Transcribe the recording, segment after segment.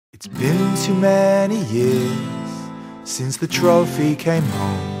It's been too many years since the trophy came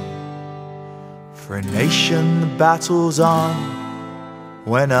home. For a nation the battle's on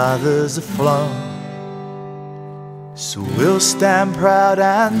when others have flown. So we'll stand proud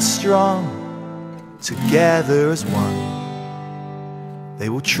and strong, together as one. They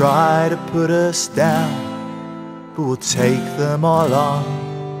will try to put us down, but we'll take them all on.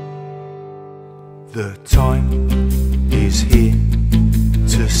 The time is here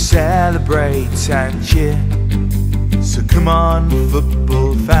to celebrate and cheer. So come on,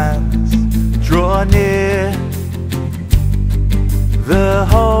 football fans, draw near. The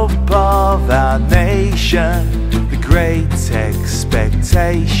hope of our nation, the great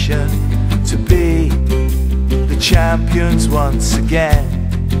expectation to be the champions once again.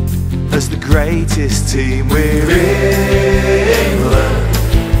 As the greatest team, we're England,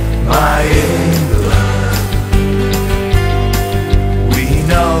 my England. We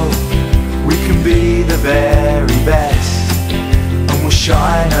know we can be the very best, and we'll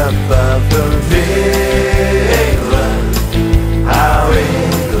shine above them. England, our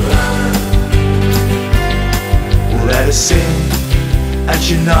England. Let us sing and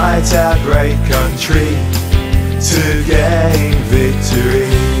unite our great country to gain victory.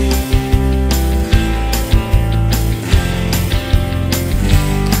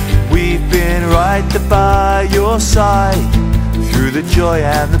 We've been right there by your side through the joy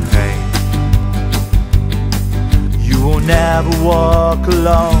and the pain. You will never walk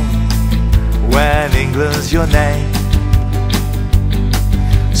alone when England's your name.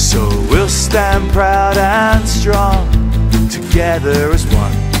 So we'll stand proud and strong, together as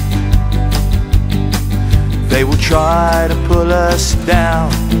one. They will try to pull us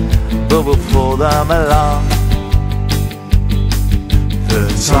down, but we'll pull them along. The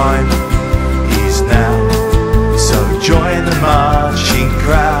time is now, so join the marching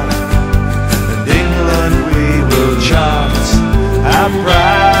crowd, and England we will chant our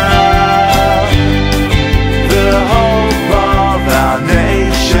proud. The hope of our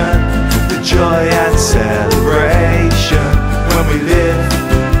nation, the joy and celebration when we lift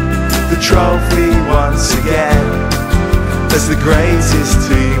the trophy once again. As the greatest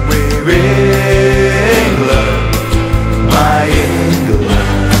team, we're England, my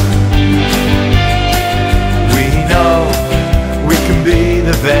England. We know we can be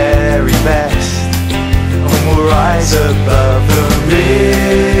the very best, and we'll rise above them.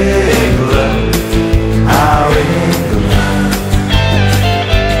 England, our England.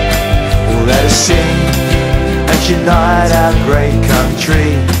 Let us sing and unite our great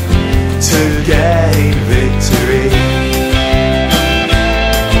country to gain victory.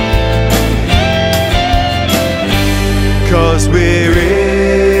 Cause we're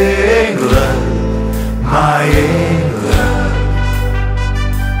England, my England.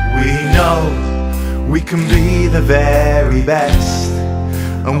 We know we can be the very best,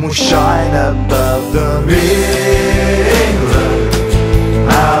 and we'll shine above them. England,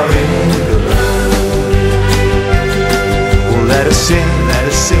 our England. Well, let us sing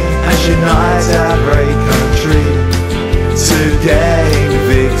and unite our great country to gain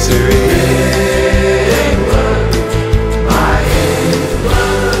victory. England, my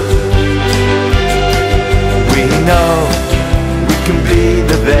England. We know we can be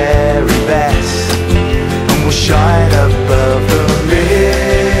the very best, and we'll shine above